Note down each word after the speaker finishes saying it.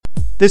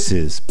This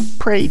is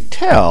Pray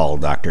Tell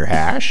Dr.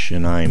 Hash,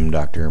 and I'm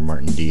Dr.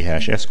 Martin D.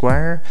 Hash,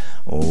 Esquire,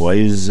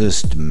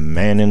 wisest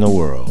man in the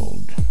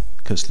world.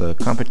 'Cause the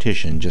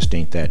competition just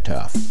ain't that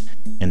tough.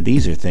 And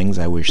these are things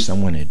I wish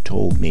someone had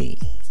told me.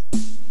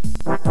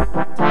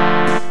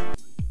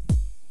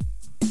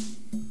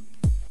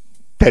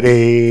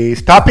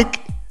 Today's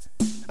topic,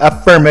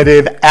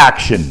 affirmative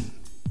action.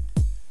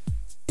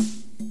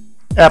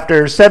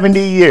 After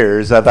 70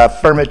 years of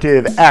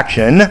affirmative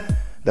action,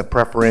 the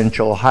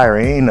preferential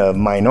hiring of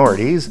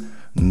minorities,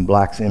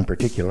 blacks in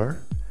particular,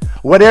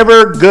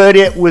 whatever good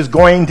it was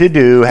going to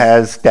do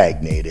has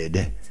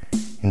stagnated.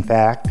 In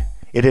fact,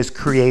 it has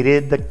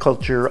created the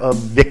culture of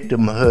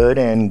victimhood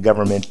and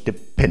government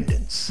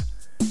dependence.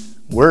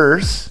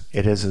 Worse,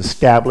 it has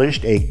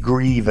established a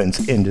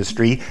grievance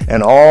industry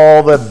and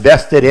all the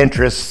vested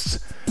interests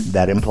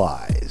that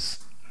implies.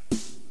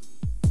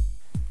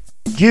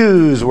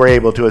 Jews were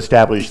able to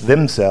establish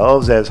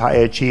themselves as high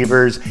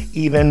achievers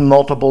even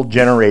multiple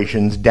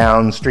generations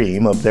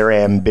downstream of their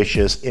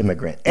ambitious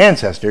immigrant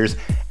ancestors,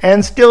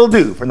 and still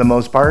do for the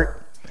most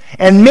part.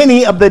 And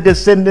many of the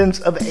descendants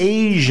of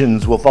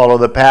Asians will follow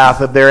the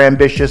path of their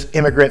ambitious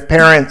immigrant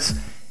parents.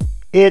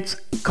 It's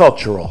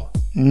cultural,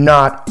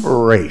 not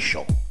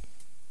racial.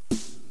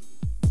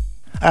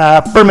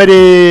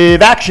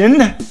 Affirmative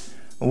action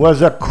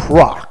was a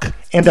crock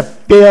and a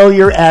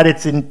failure at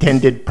its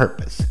intended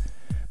purpose.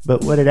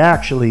 But what it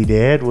actually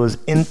did was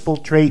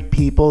infiltrate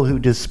people who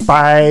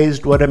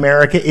despised what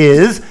America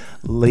is,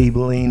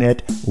 labeling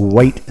it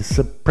white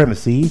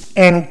supremacy,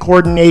 and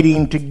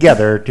coordinating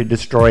together to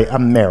destroy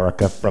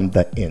America from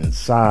the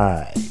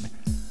inside.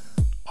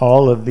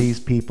 All of these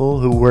people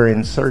who were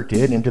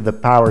inserted into the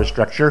power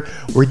structure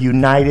were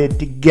united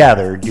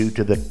together due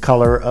to the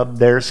color of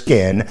their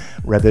skin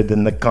rather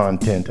than the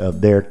content of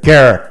their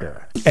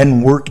character,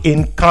 and work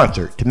in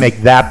concert to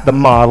make that the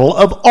model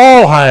of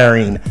all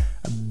hiring,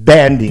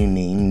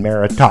 abandoning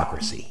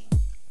meritocracy.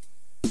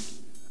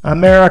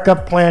 America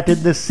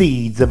planted the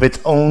seeds of its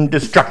own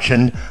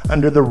destruction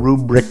under the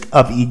rubric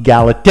of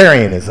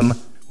egalitarianism,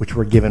 which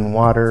were given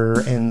water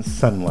and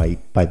sunlight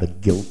by the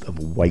guilt of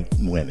white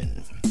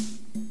women.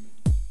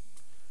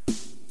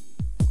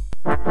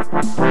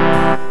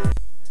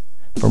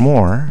 For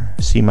more,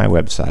 see my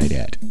website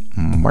at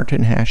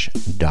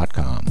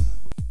martinhash.com.